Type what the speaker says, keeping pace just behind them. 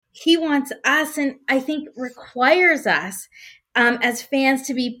he wants us, and I think requires us as fans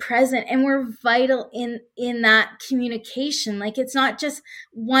to be present, and we're vital in that communication. Like, it's not just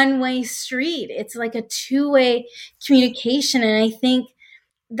one-way street, it's like a two-way communication. And I think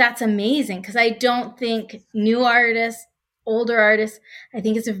that's amazing, because I don't think new artists, older artists, I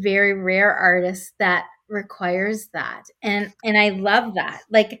think it's a very rare artist that requires that. And I love that.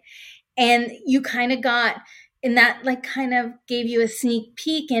 Like, and you kind of got, and that like kind of gave you a sneak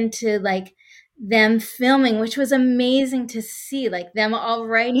peek into like them filming, which was amazing to see, like them all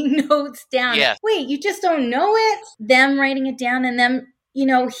writing notes down. Yes. Wait, you just don't know it? Them writing it down, and them,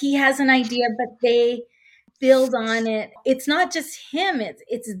 he has an idea, but they build on it. It's not just him,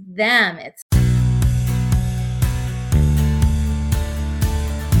 it's them. It's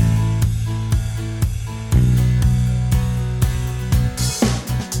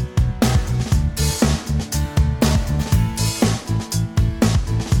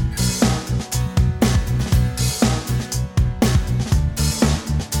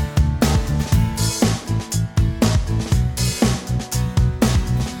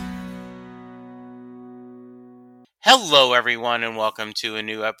Hello, everyone, and welcome to a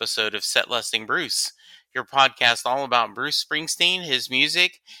new episode of Set Listing Bruce, your podcast all about Bruce Springsteen, his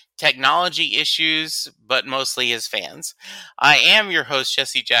music, technology issues, but mostly his fans. I am your host,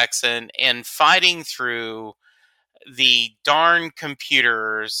 Jesse Jackson, and fighting through the darn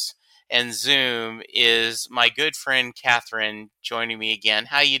computers and Zoom is my good friend Catherine joining me again.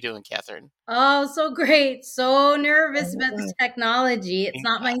 How you doing, Catherine? oh, so great. So nervous about the technology. It's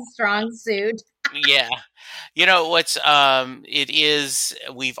not my strong suit. Yeah. We've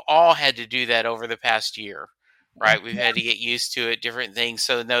all had to do that over the past year, right? We've had to get used to it, different things.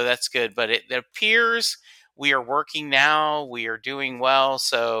 So no, that's good. But it appears we are working now. We are doing well.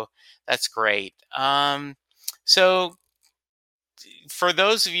 So that's great. So for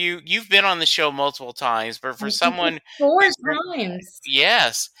those of you, you've been on the show multiple times, but for someone 4 who's times.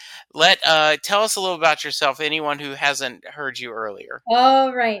 yes, tell us a little about yourself. Anyone who hasn't heard you earlier.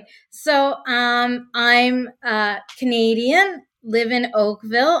 All right. So I'm Canadian, live in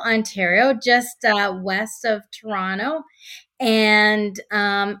Oakville, Ontario, just west of Toronto. And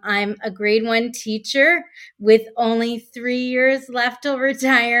I'm a grade 1 teacher with only 3 years left till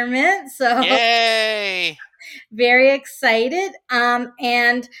retirement. So Yay! very excited.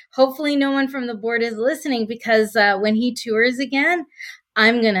 And hopefully no one from the board is listening, because when he tours again,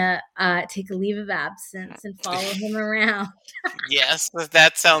 I'm going to take a leave of absence and follow him around. Yes,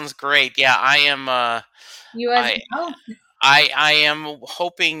 that sounds great. Yeah, I am. You as well? I am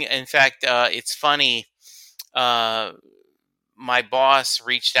hoping. In fact, it's funny. My boss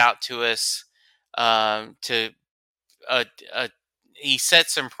reached out to us to he set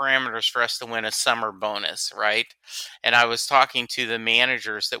some parameters for us to win a summer bonus, right? And I was talking to the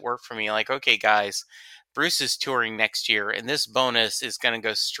managers that work for me, like, okay, guys, Bruce is touring next year, and this bonus is going to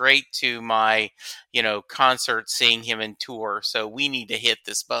go straight to my, concert, seeing him in tour. So we need to hit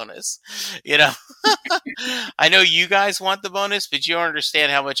this bonus. I know you guys want the bonus, but you don't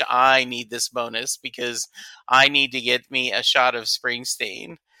understand how much I need this bonus, because I need to get me a shot of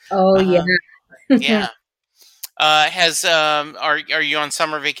Springsteen. Oh, yeah. Yeah. Are you on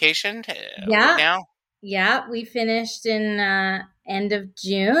summer vacation now? Yeah, we finished in end of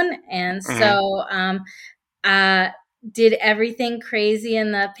June, and so did everything crazy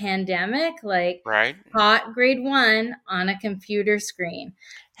in the pandemic, like right. Taught grade 1 on a computer screen.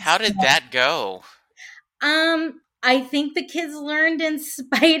 How did that go? I think the kids learned in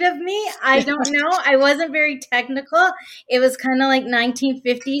spite of me. I don't know. I wasn't very technical. It was kind of like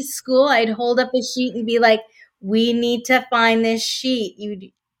 1950s school. I'd hold up a sheet and be like, we need to find this sheet.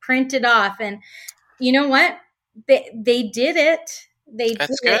 You'd print it off. And you know what? They did it.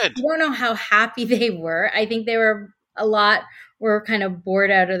 That's good. I don't know how happy they were. I think they were kind of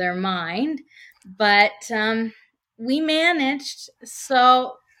bored out of their mind. But we managed.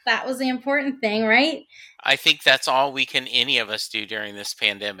 So that was the important thing, right? I think that's all any of us do during this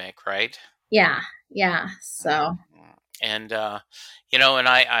pandemic, right? Yeah. So. And, and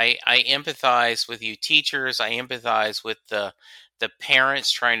I empathize with you teachers. I empathize with the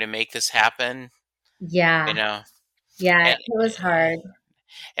parents trying to make this happen. Yeah. Yeah, it was hard.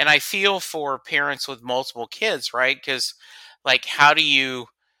 And I feel for parents with multiple kids, right? Because, like, how do you,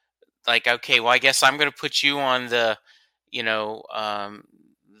 like, okay, well, I guess I'm going to put you on the,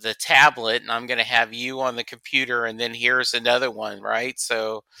 the tablet, and I'm going to have you on the computer, and then here's another one, right?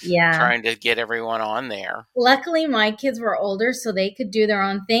 So yeah, trying to get everyone on there. Luckily, my kids were older, so they could do their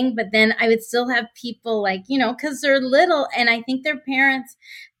own thing. But then I would still have people like, because they're little, and I think their parents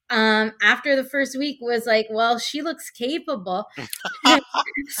after the first week was like, well, she looks capable.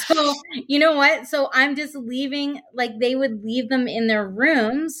 So, you know what? So I'm just leaving, like they would leave them in their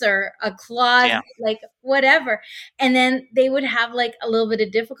rooms or a closet, Yeah. like whatever. And then they would have like a little bit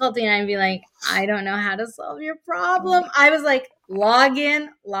of difficulty. And I'd be like, I don't know how to solve your problem. I was like, log in,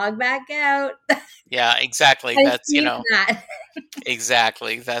 log back out. Yeah, exactly. I That's, see that.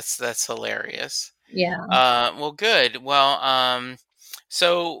 exactly. That's hilarious. Yeah. Well, good. Well,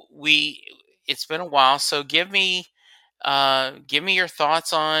 so it's been a while. So give me your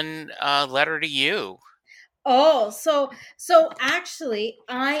thoughts on Letter to You. Oh, so actually,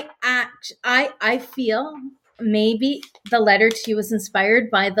 I feel maybe the letter to you was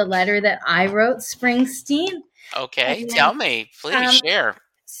inspired by the letter that I wrote Springsteen. Okay, And tell me, please um, share.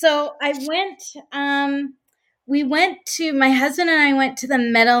 so we went to, my husband and I went to the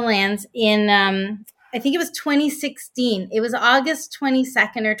Meadowlands in, I think it was 2016. It was August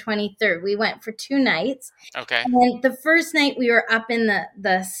 22nd or 23rd. We went for 2 nights. Okay, And then the first night we were up in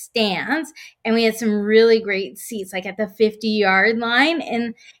the stands and we had some really great seats, like at the 50-yard line.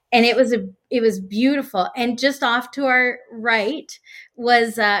 And it was beautiful. And just off to our right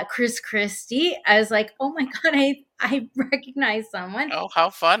was Chris Christie. I was like, oh my God, I recognize someone. oh, how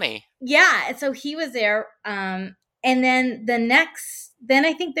funny. Yeah, so he was there. And then then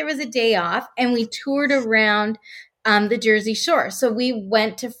I think there was a day off, and we toured around the Jersey Shore. So we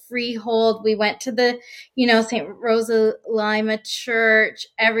went to Freehold, we went to the, St. Rosa Lima Church,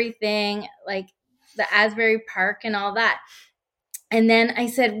 everything, like the Asbury Park and all that. And then I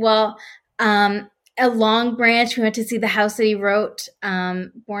said, well, a Long Branch, we went to see the house that he wrote,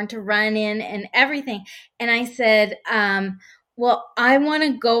 Born to Run in, and everything. And I said, well, I want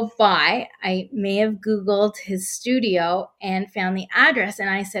to go by. I may have Googled his studio and found the address. And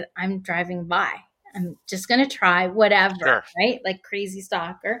I said, I'm driving by. I'm just going to try whatever, Sure. right? Like crazy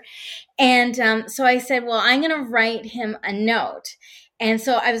stalker. And so I said, well, I'm going to write him a note. And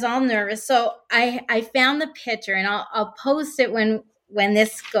so I was all nervous. So I found the picture, and I'll post it when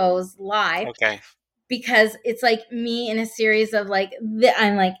this goes live, Okay. because it's like me in a series of like,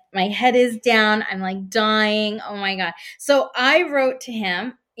 I'm like, my head is down. I'm like dying. Oh my God. So I wrote to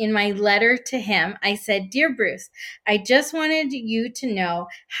him in my letter to him. I said, Dear Bruce, I just wanted you to know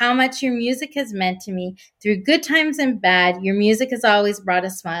how much your music has meant to me. Through good times and bad, your music has always brought a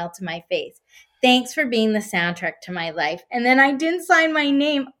smile to my face. Thanks for being the soundtrack to my life. And then I didn't sign my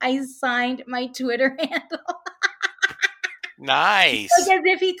name. I signed my Twitter handle. Nice. Like as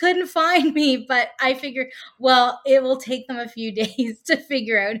if he couldn't find me, but I figured, well, it will take them a few days to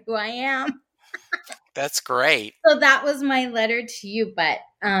figure out who I am. That's great. So that was my letter to you, but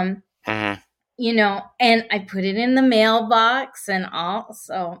Hmm. and I put it in the mailbox and all.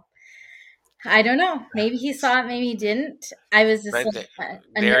 So I don't know. Maybe he saw it, maybe he didn't. I was just But like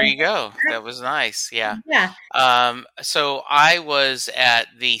a there you nervous go. wreck. That was nice. Yeah. Yeah, So I was at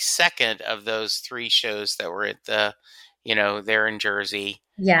the second of those three shows that were at there in Jersey,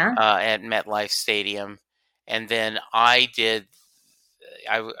 yeah. at MetLife Stadium, and then I did.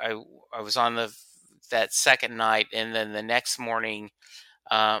 I was on that second night, and then the next morning,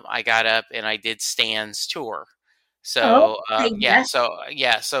 I got up and I did Stan's tour. Oh, So okay, yes,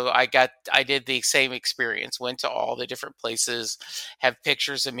 so I did the same experience. Went to all the different places, have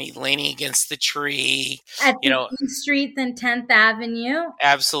pictures of me leaning against the tree. at You know, 15th Street and 10th Avenue.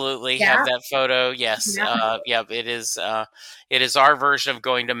 absolutely have Yeah, that photo. Yes, yeah. yeah, it is our version of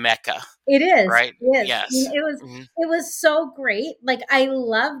going to Mecca, It is. right? It is. Yes. Mhm. It was so great. Like I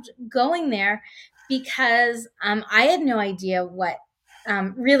loved going there because I had no idea what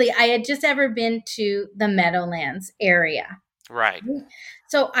really I had just ever been to the Meadowlands area. Right.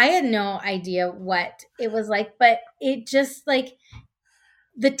 So I had no idea what it was like, but it just like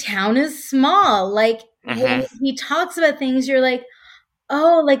the town is small. Like when Hmm. he talks about things, you're like,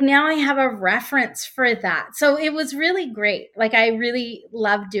 oh, like now I have a reference for that. So it was really great. Like I really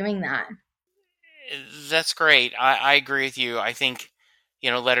loved doing that. That's great. I agree with you. I think,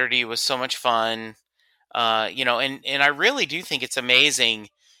 Letter to You was so much fun. And I really do think it's amazing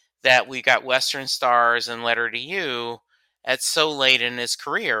that we got Western Stars and Letter to You at so late in his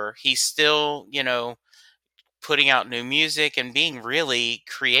career. He's still, putting out new music and being really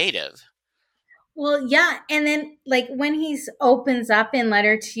creative. Well, yeah, and then like when he opens up in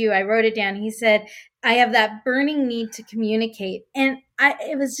Letter to You, I wrote it down. He said, "I have that burning need to communicate," and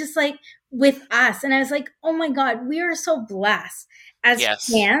it was just like with us, and I was like, "Oh my God, we are so blessed as Yes.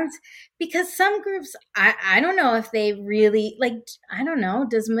 fans." Because some groups, I don't know if they really like. I don't know.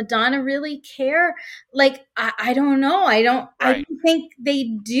 Does Madonna really care? Like I don't know. I Right. don't think they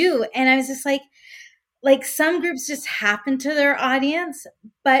do. And I was just like, like some groups just happen to their audience,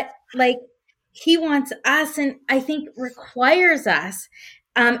 but like he wants us, and I think requires us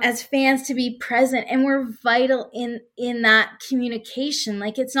as fans to be present, and we're vital in that communication.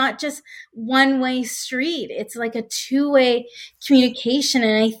 Like it's not just one way street; it's like a two-way communication,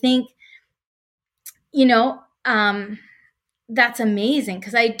 and I think you know that's amazing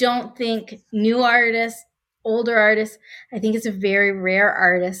because I don't think new artists, older artists, I think it's a very rare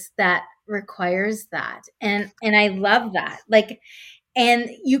artist that requires that. And I love that. Like and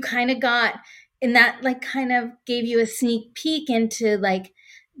you kind of got and that like kind of gave you a sneak peek into like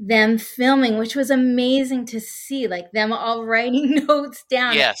them filming, which was amazing to see, like them all writing notes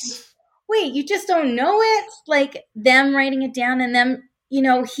down. Yes. Wait, you just don't know it? Like them writing it down and them,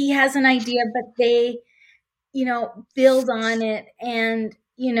 he has an idea, but they build on it, and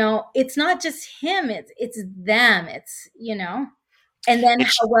it's not just him, it's them, and then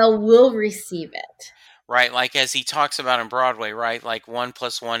It's how well we'll receive it. right. Like as he talks about in Broadway, right? Like 1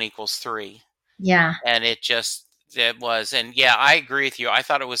 + 1 = 3. Yeah. And it was. And yeah, I agree with you. I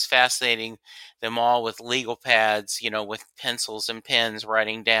thought it was fascinating, them all with legal pads, with pencils and pens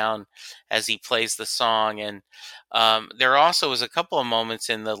writing down as he plays the song. And there also was a couple of moments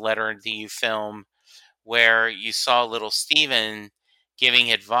in the Letter to You film where you saw little Steven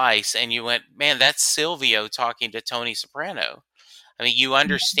giving advice, and you went, man, that's Silvio talking to Tony Soprano. I mean, you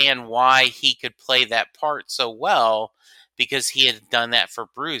understand why he could play that part so well, because he had done that for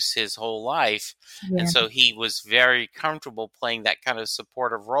Bruce his whole life. And Yeah. so he was very comfortable playing that kind of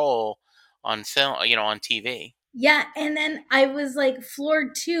supportive role on film, on TV. Yeah, and then I was like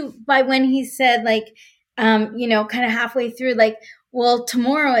floored too by when he said like kind of halfway through, like, well,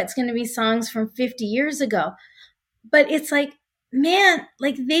 tomorrow it's going to be songs from 50 years ago. But it's like, man,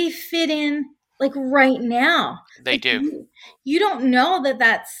 like they fit in like right now. They Like do. you don't know that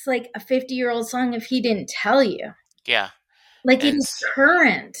that's like a 50-year-old song if he didn't tell you. Yeah. Like it And is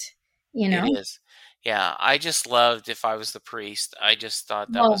current, you it know? is. Yeah. I just loved If I Was the Priest. I just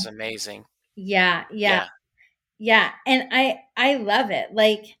thought that was Oh, amazing. yeah, yeah, Yeah. yeah. And I love it.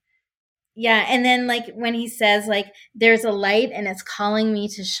 Like, yeah, and then like when he says like there's a light and it's calling me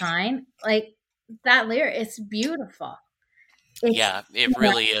to shine, like that lyric, it's beautiful. It's Yeah. It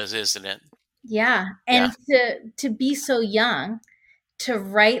really is, isn't it? yeah. Yeah. And to be so young to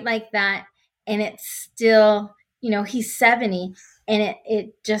write like that, and it's still he's 70, and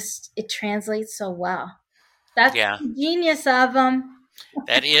it translates so well. That's Yeah. the genius of him.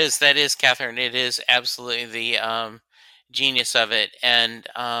 That is, Catherine. It is absolutely the genius of it. And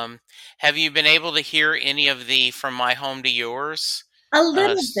have you been able to hear any of the From My Home to Yours? A Uh,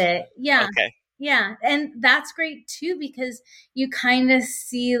 little s- bit, yeah. okay. Yeah, and that's great too because you kind of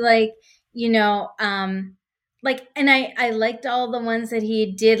see like, like, and I liked all the ones that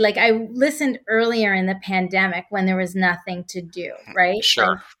he did. Like I listened earlier in the pandemic when there was nothing to do, right? Like,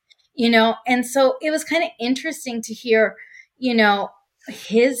 Sure. and so it was kind of interesting to hear,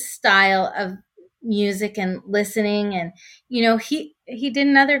 his style of music and listening, and he did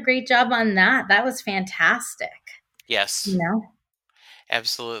another great job on that. That was fantastic, you Yes. know.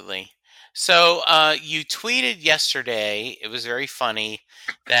 Absolutely. So you tweeted yesterday. It was very funny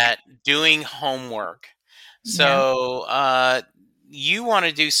that doing homework. Yeah. So you want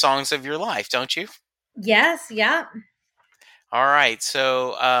to do songs of your life, don't you? Yes, yeah. All right.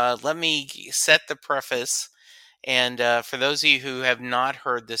 So let me set the preface. And for those of you who have not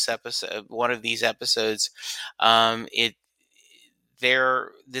heard this episode, one of these episodes, it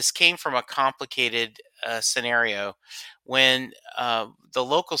this came from a complicated scenario when the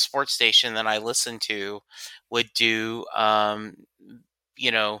local sports station that I listened to would do,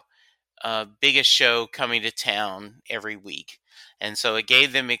 you know, biggest show coming to town every week. And so it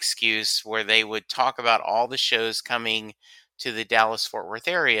gave them excuse where they would talk about all the shows coming to the Dallas Fort Worth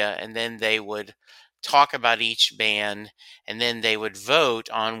area, and then they would talk about each band, and then they would vote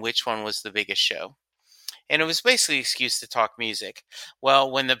on which one was the biggest show. And it was basically an excuse to talk music. Well,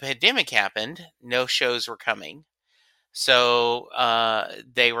 when the pandemic happened, no shows were coming. So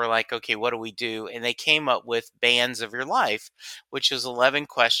they were like, okay, what do we do? And they came up with Bands of Your Life, which was 11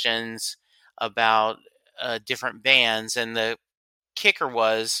 questions about different bands. And the kicker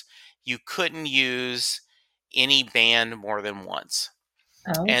was you couldn't use any band more than once.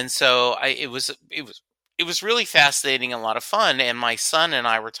 Oh. And so it was really fascinating, a lot of fun. And my son and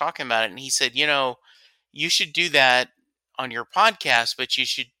I were talking about it, and he said, you should do that on your podcast, but you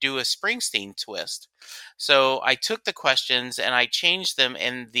should do a Springsteen twist. So I took the questions and I changed them,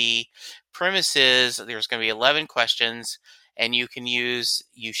 and the premise is there's going to be 11 questions, and you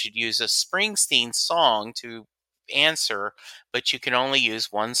should use a Springsteen song to answer, but you can only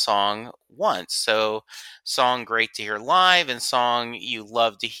use one song once. So, song great to hear live and song you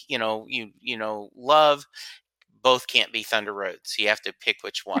love to, love both can't be Thunder Road. So you have to pick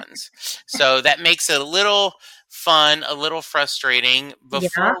which ones. So that makes it a little fun, a little frustrating. Yeah.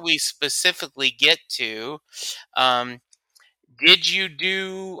 Before we specifically get to, um, did you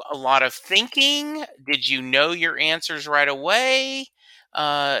do a lot of thinking? Did you know your answers right away?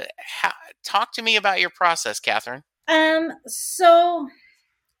 Uh, how, talk to me about your process, Catherine. So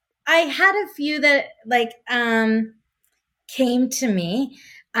I had a few that came to me.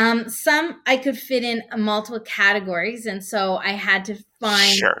 Some I could fit in multiple categories, and so I had to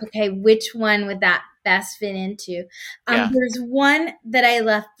find, Sure. okay, which one would that best fit into. Yeah. There's one that I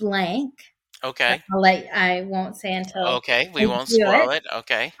left blank. Okay. I won't say until Okay. I We won't do it. spoil it.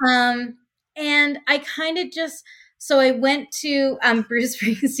 Okay. And I kind of just, so I went to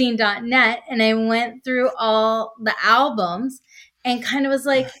brucespringsteen.net and I went through all the albums and kind of was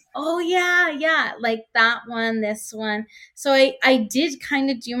like, oh yeah, yeah, like that one, this one. So I did kind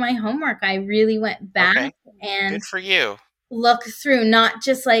of do my homework. I really went back Okay. and Good for you. look through, not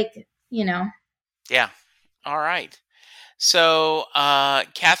just like, you know. Yeah. All right. So,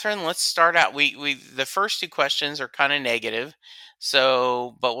 Catherine, let's start out. We the first two questions are kind of negative.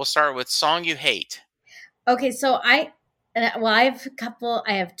 So, but we'll start with song you hate. Okay, so I have a couple,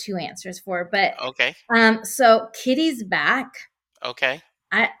 I have two answers for, but Okay. so Kitty's Back. Okay.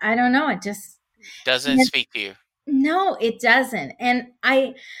 I don't know, it just, Doesn't speak to you. no, it doesn't. And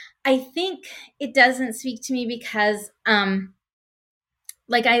I think it doesn't speak to me because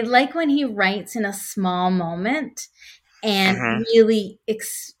like I like when he writes in a small moment and Hmm. really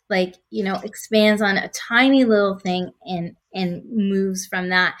expands on a tiny little thing and moves from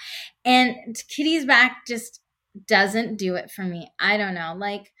that. And Kitty's Back just doesn't do it for me. I don't know.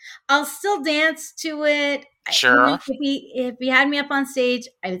 Like I'll still dance to it. Sure. If he had me up on stage,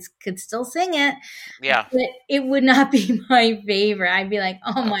 could still sing it, Yeah. but it would not be my favorite. I'd be like,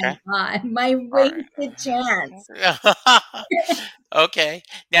 oh my Okay. God, my All wasted chance. right. Okay.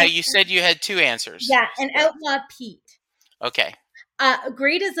 Now you said you had two answers. Yeah, and So, Outlaw Pete. okay.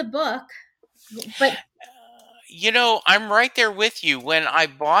 Great as a book, but I'm right there with you. When I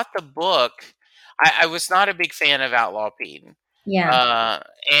bought the book, I was not a big fan of Outlaw Pete. yeah, Uh,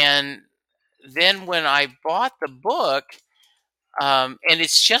 and then when I bought the book, and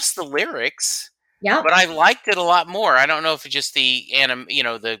it's just the lyrics, yep, but I liked it a lot more. I don't know if it's just the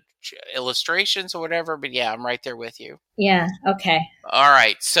illustrations or whatever, but yeah, I'm right there with you. yeah, okay. All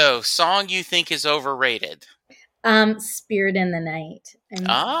right, so song you think is overrated? Spirit in the Night, and there's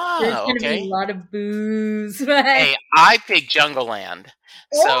Ah, going to be a okay. lot of booze, but Hey, I picked Jungle Land.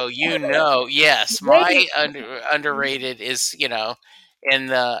 So oh, yes, my wait, underrated is,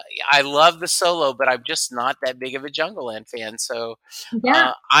 and I love the solo, but I'm just not that big of a Jungle Land fan. So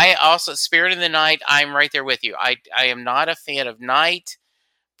yeah, I also Spirit in the Night. I'm right there with you. I am not a fan of Night,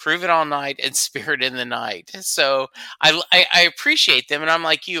 Prove It All Night, and Spirit in the Night. So I appreciate them, and I'm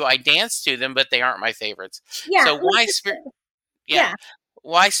like you. I dance to them, but they aren't my favorites. yeah, So why Spirit? Yeah, yeah.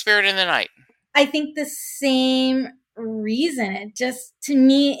 why Spirit in the Night? I think the same reason. It just, to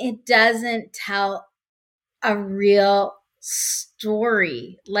me, it doesn't tell a real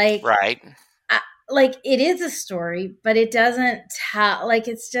story. Right. Like it is a story, but it doesn't tell. Like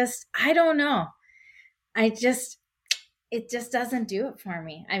it's just, I don't know. I just, it just doesn't do it for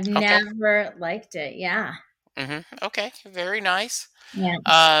me. I've Okay. never liked it. Yeah, Okay. Very nice. yeah.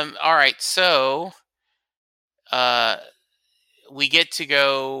 All right. So uh, we get to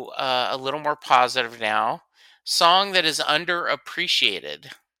go a little more positive now. Song that is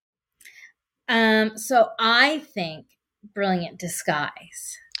underappreciated. So I think Brilliant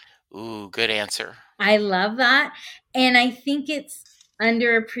Disguise. Ooh, good answer. I love that. And I think it's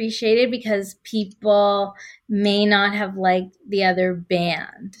underappreciated because people may not have liked the other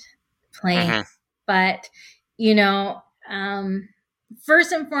band playing. Hmm. But, you know,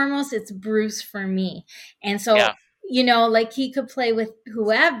 first and foremost, it's Bruce for me. And so, Yeah. like he could play with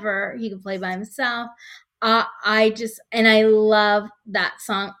whoever, he could play by himself. And I love that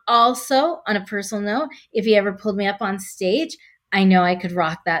song. Also, on a personal note, if he ever pulled me up on stage, I know I could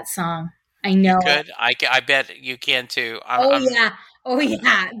rock that song. I You know it. could. I bet you can too. Oh yeah. Oh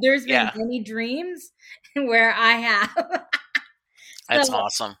yeah. There's been Yeah. many dreams where I have. That's So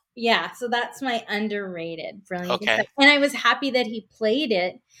awesome. yeah, so that's my underrated Brilliant Okay. Disguise. And I was happy that he played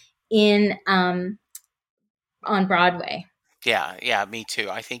it in on Broadway. Yeah. Yeah. Me too.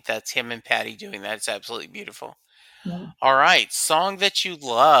 I think that's him and Patty doing that. It's absolutely beautiful. Yeah. All right. Song that you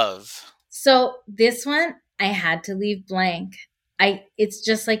love. So this one I had to leave blank. I It's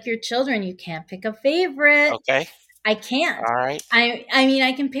just like your children, you can't pick a favorite. Okay. I can't. All right. I mean,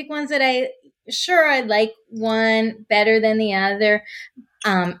 I can pick ones that I like one better than the other.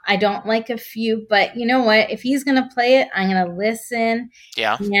 I don't like a few, but you know what? If he's going to play it, I'm going to listen.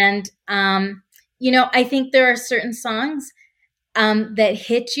 Yeah. And, I think there are certain songs that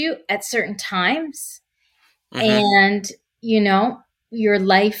hit you at certain times. Mm-hmm. And, your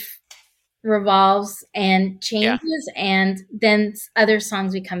life revolves and Yeah. changes, and then other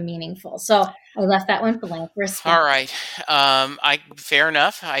songs become meaningful. So I left that one blank. All Respect. right. I fair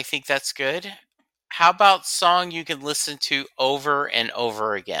enough. I think that's good. How about song you can listen to over and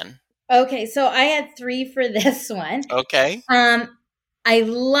over again? Okay, so I had three for this one. Okay. Um, I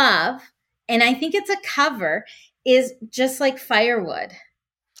love, and I think it's a cover, is Just Like Firewood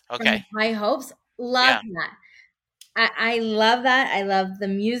from Okay. High Hopes. Love Yeah. that. I love that. I love the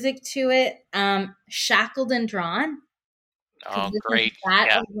music to it. Shackled and Drawn. Could Oh, listen to great. that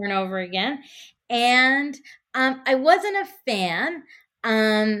Yeah. over and over again. And I wasn't a fan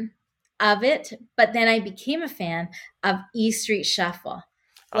of it, but then I became a fan of E Street Shuffle.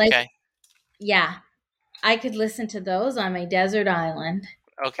 Like, Okay. yeah, I could listen to those on my desert island.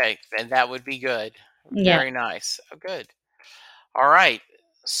 Okay. And that would be good. Yeah. Very nice. Oh, good. All right.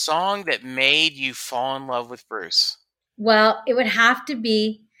 Song that made you fall in love with Bruce. Well, it would have to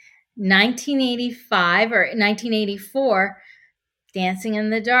be 1985 or 1984, Dancing in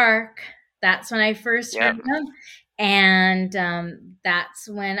the Dark. That's when I first heard Yep. them. And that's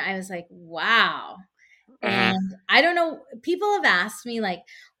when I was like, wow. Mm-hmm. And I don't know, people have asked me, like,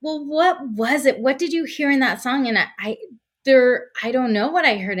 well, what was it? What did you hear in that song? And I don't know what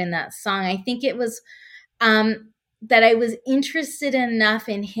I heard in that song. I think it was that I was interested enough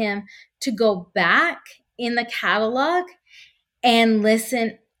in him to go back in the catalog and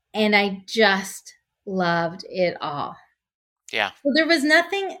listen, and I just loved it all. Yeah. So there was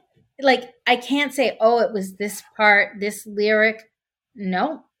nothing, like, I can't say, oh, it was this part, this lyric.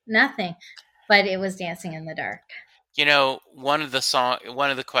 No, nothing. But it was Dancing in the Dark. One of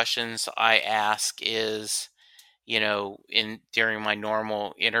the questions I ask is, in during my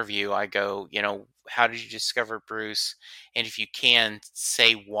normal interview, I go, how did you discover Bruce? And if you can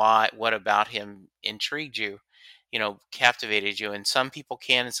say what about him intrigued you, captivated you. And some people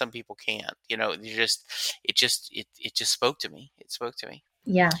can, and some people can't. It just spoke to me. It spoke to me.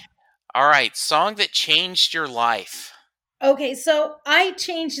 Yeah. All right, song that changed your life. Okay, so I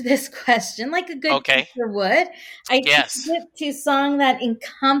changed this question like a good Okay. teacher would. I changed Yes. it to song that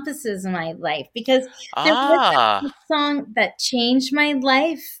encompasses my life, because there wasn't a Ah. song that changed my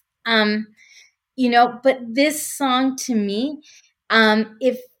life. But this song to me,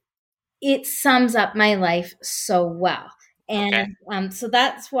 if it sums up my life so well. Okay. And so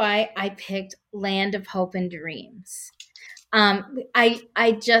that's why I picked Land of Hope and Dreams.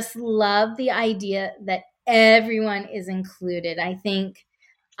 I just love the idea that everyone is included. I think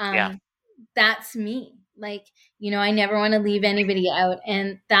Yeah. um, that's me. Like, I never want to leave anybody out.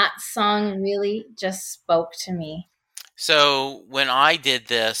 And that song really just spoke to me. So when I did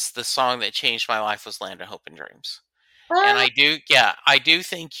this, the song that changed my life was "Land of Hope and Dreams," and Uh, I do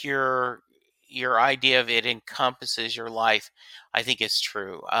think your idea of it encompasses your life. I think is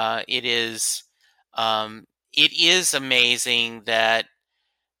true. It is amazing that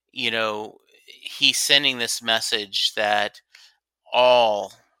you know he's sending this message that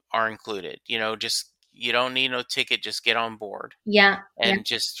all are included. Just you don't need no ticket, just get on board, yeah, yeah, and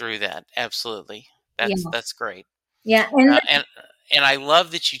just through that, absolutely, yeah, that's great. yeah. And Uh, and and I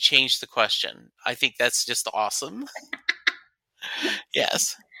love that you changed the question. I think that's just awesome.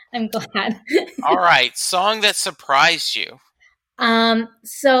 Yes. I'm glad. All right. Song that surprised you.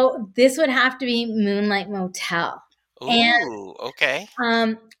 So this would have to be Moonlight Motel. And Ooh. Okay.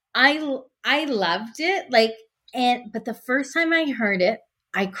 Um, I loved it, but the first time I heard it,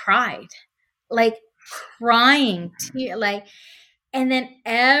 I cried, like crying, and then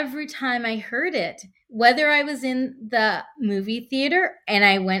every time I heard it, whether I was in the movie theater and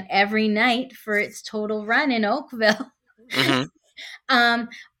I went every night for its total run in Oakville, Mm-hmm. um,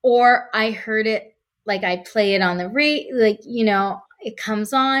 or I heard it, like I play it on the it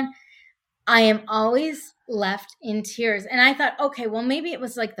comes on, I am always left in tears. And I thought, okay, well, maybe it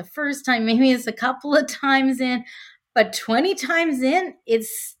was like the first time, maybe it's a couple of times in, but 20 times in, it's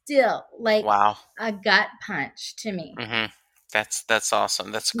still like Wow. a gut punch to me. Mm-hmm. That's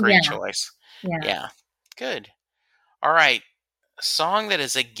awesome. That's a great Yeah, choice. yeah. Yeah. Good. All right. Song that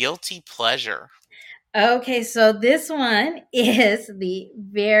is a guilty pleasure. Okay, so this one is the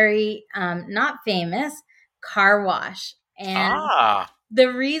very not famous Car Wash. And Ah.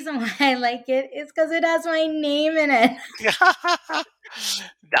 the reason why I like it is because it has my name in it.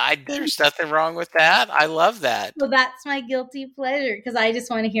 There's nothing wrong with that. I love that. So that's my guilty pleasure because I just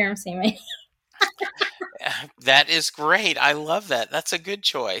want to hear him say my name. That is great. I love that. That's a good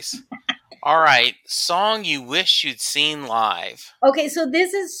choice. All right, song you wish you'd seen live. Okay, so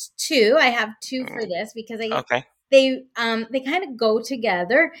this is two. I have two for Mm, this because okay. they kind of go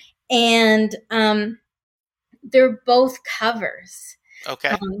together, and they're both covers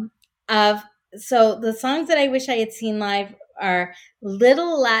Okay. of. So the songs that I wish I had seen live are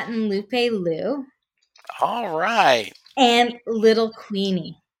Little Latin Lupe Lou All right. and Little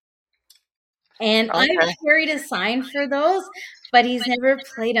Queenie. And I've Okay. carried a sign for those, but he's never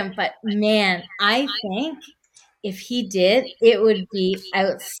played them. But man, I think if he did, it would be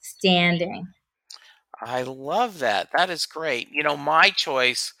outstanding. I love that. That is great. My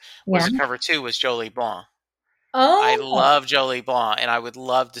choice was Yeah. a cover too was Jolie Blanc. I Oh, love Jolie Blanc, and I would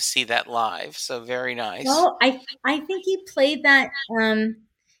love to see that live. So very nice. well, I think he played that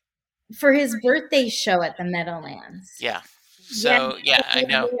for his birthday show at the Meadowlands. Yeah. Yeah, So yeah, I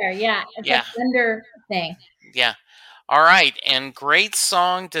know. there. Yeah, at the Yeah. Thunder thing. Yeah. All right, and great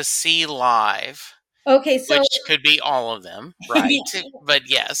song to see live, Okay, so which could be all of them, right? But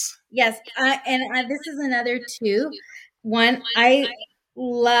yes. yes, and this is another two. One I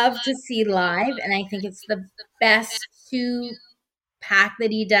love to see live, and I think it's the best two pack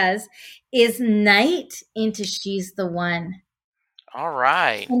that he does is Night into She's the One. All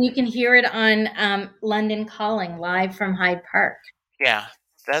right. And you can hear it on London Calling live from Hyde Park. Yeah.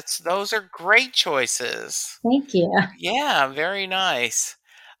 Those are great choices. Thank you. Yeah, very nice.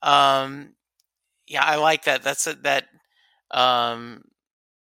 Um yeah, I like that. Um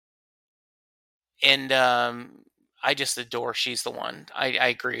and I just adore She's the One. I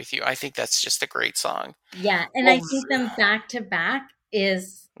agree with you. I think that's just a great song. Yeah, and I Well, think them back to back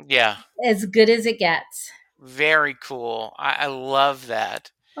is yeah, as good as it gets. very cool. I love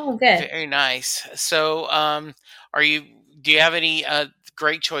that. Oh, good. Very nice. So, do you have any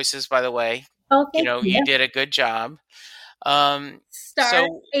great choices, by the way? Oh, thank You you. did a good job. Um, Star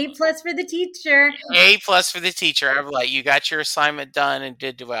so A+ for the teacher. A+ for the teacher. I'm like, you got your assignment done and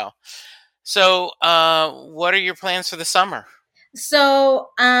did well. So, what are your plans for the summer? So,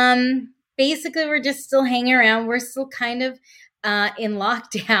 basically, we're just still hanging around. We're still kind of in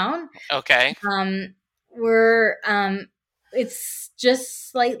lockdown. Okay. Um, we're it's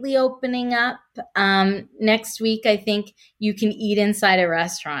just slightly opening up. Next week, I think you can eat inside a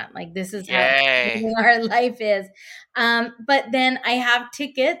restaurant. Like this is how Yay. our life is. But then I have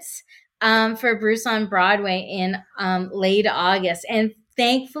tickets for Bruce on Broadway in late August, and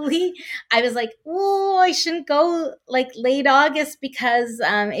thankfully I was like, oh, I shouldn't go like late August because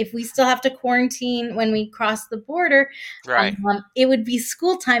if we still have to quarantine when we cross the border, Right. it would be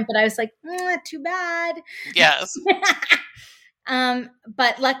school time. But I was like, too bad. Yes.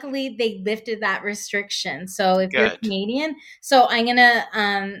 But luckily they lifted that restriction. So if you're Good. Canadian, so I'm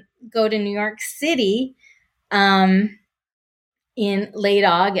gonna go to New York City in late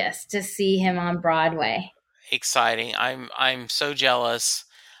August to see him on Broadway. Exciting. I'm so jealous.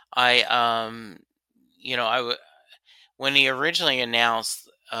 I you know, when he originally announced,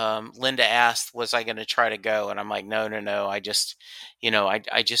 Linda asked, "Was I going to try to go?" And I'm like, "No, no, no. I just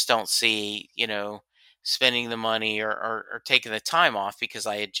don't see, spending the money or taking the time off because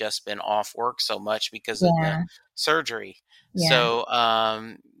I had just been off work so much because of the Yeah, surgery. yeah, So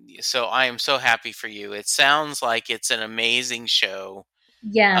I am so happy for you. It sounds like it's an amazing show.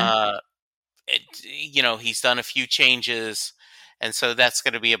 yeah, Uh, he's done a few changes, and so that's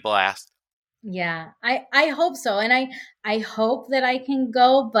going to be a blast. yeah. I hope so, and I hope that I can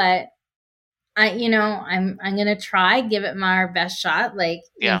go, but I'm gonna try, give it my best shot, like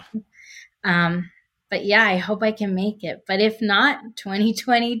Yeah. um. But yeah, I hope I can make it. But if not,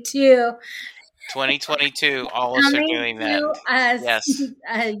 2022 2022, all of us are coming doing that. to Yes.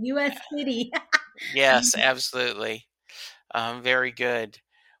 a U.S. city. Yes, absolutely. Very good.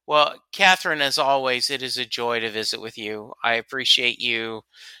 Well, Catherine, as always, it is a joy to visit with you. I appreciate you.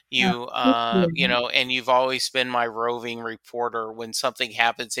 Oh, thank you. And you've always been my roving reporter when something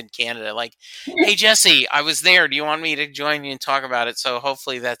happens in Canada. Like, hey, Jesse, I was there. Do you want me to join you and talk about it? So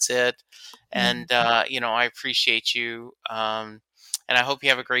hopefully that's it. And, I appreciate you. And I hope you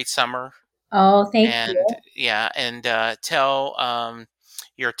have a great summer. Oh, thank And you. yeah, and tell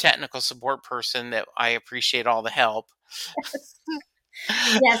your technical support person that I appreciate all the help.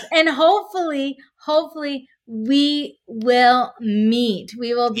 Yes, and hopefully we will meet.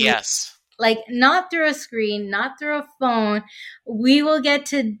 We will be Yes. like not through a screen, not through a phone. We will get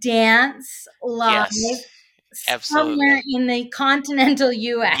to dance live Yes. Absolutely. somewhere in the continental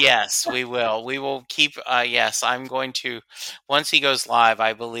U.S. Yes, we will. We will keep, yes, I'm going to, once he goes live,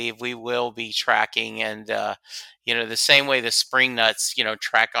 I believe we will be tracking and, the same way the Spring Nuts,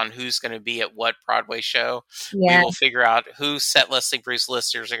 track on who's going to be at what Broadway show, we Yeah. will figure out who Set Listing Bruce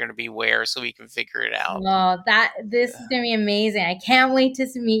listeners are going to be where so we can figure it out. Oh, this is going to be amazing. I can't wait to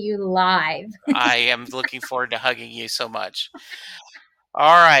meet you live. I am looking forward to hugging you so much.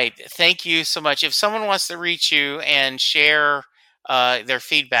 All right. Thank you so much. If someone wants to reach you and share their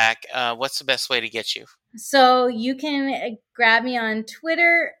feedback, what's the best way to get you? So you can grab me on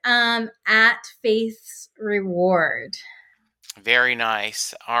Twitter at Faith's Reward. Very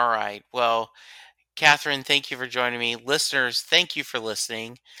nice. All right. Well, Catherine, thank you for joining me. Listeners, thank you for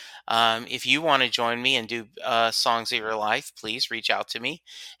listening. If you want to join me and do songs of your life, please reach out to me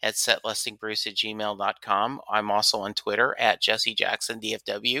at setlistingbruce@gmail.com. I'm also on Twitter at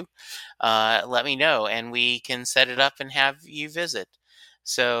JesseJacksonDFW. Let me know, and we can set it up and have you visit.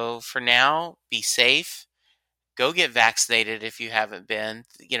 So for now, be safe. Go get vaccinated if you haven't been.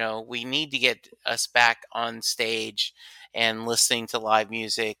 We need to get us back on stage and listening to live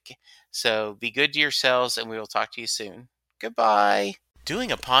music. So be good to yourselves, and we will talk to you soon. Goodbye.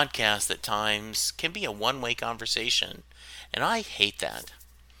 Doing a podcast at times can be a one-way conversation, and I hate that.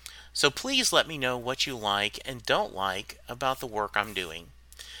 So please let me know what you like and don't like about the work I'm doing.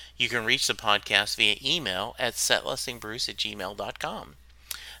 You can reach the podcast via email at setlistingbruce@gmail.com.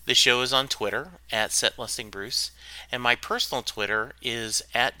 The show is on Twitter at setlistingbruce, and my personal Twitter is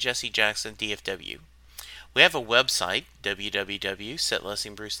at JesseJacksonDFW. We have a website,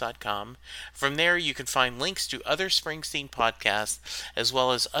 www.setlistingbruce.com. From there, you can find links to other Springsteen podcasts as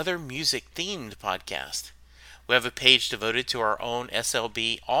well as other music-themed podcasts. We have a page devoted to our own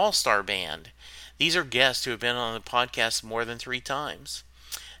SLB All-Star Band. These are guests who have been on the podcast more than 3 times.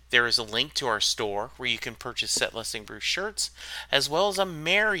 There is a link to our store where you can purchase Set Listing Bruce shirts, as well as a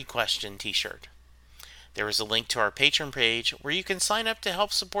Mary Question t-shirt. There is a link to our Patreon page where you can sign up to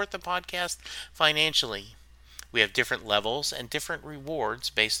help support the podcast financially. We have different levels and different rewards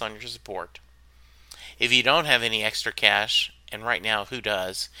based on your support. If you don't have any extra cash, and right now who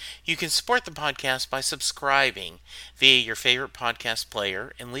does, you can support the podcast by subscribing via your favorite podcast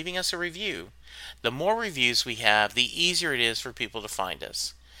player and leaving us a review. The more reviews we have, the easier it is for people to find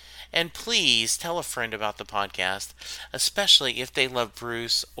us. And please tell a friend about the podcast, especially if they love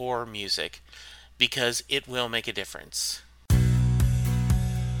Bruce or music, because it will make a difference.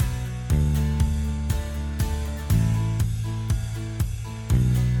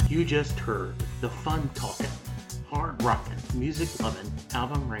 You just heard the fun talking, hard rocking, music loving,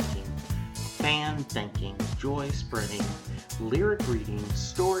 album ranking, fan thinking, joy spreading, lyric reading,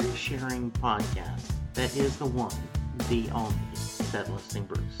 story sharing podcast that is the one, the only Set Listing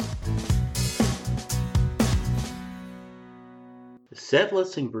Bruce. Set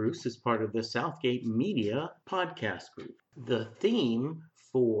Listing Bruce is part of the Southgate Media podcast group. The theme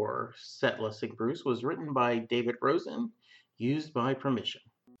for Set Listing Bruce was written by David Rosen, used by permission.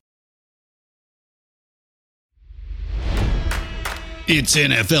 It's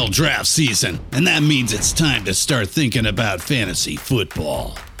NFL draft season, and that means it's time to start thinking about fantasy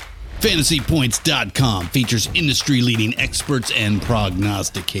football. FantasyPoints.com features industry-leading experts and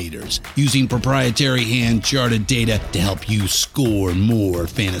prognosticators using proprietary hand-charted data to help you score more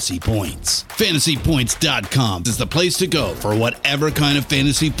fantasy points. FantasyPoints.com is the place to go for whatever kind of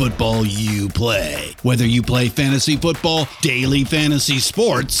fantasy football you play. Whether you play fantasy football, daily fantasy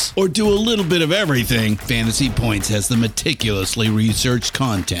sports, or do a little bit of everything, Fantasy Points has the meticulously researched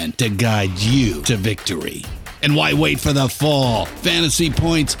content to guide you to victory. And why wait for the fall? Fantasy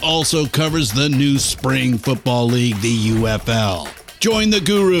Points also covers the new spring football league, the UFL. Join the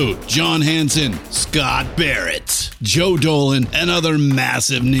guru, John Hansen, Scott Barrett, Joe Dolan, and other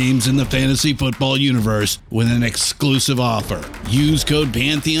massive names in the fantasy football universe with an exclusive offer. Use code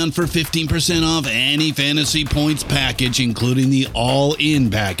Pantheon for 15% off any Fantasy Points package, including the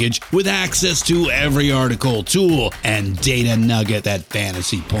all-in package, with access to every article, tool, and data nugget that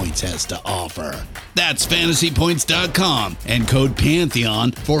Fantasy Points has to offer. That's FantasyPoints.com and code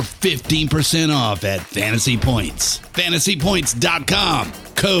Pantheon for 15% off at Fantasy Points. FantasyPoints.com,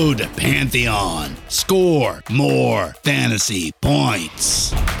 code Pantheon. Score more fantasy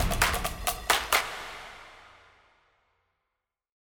points.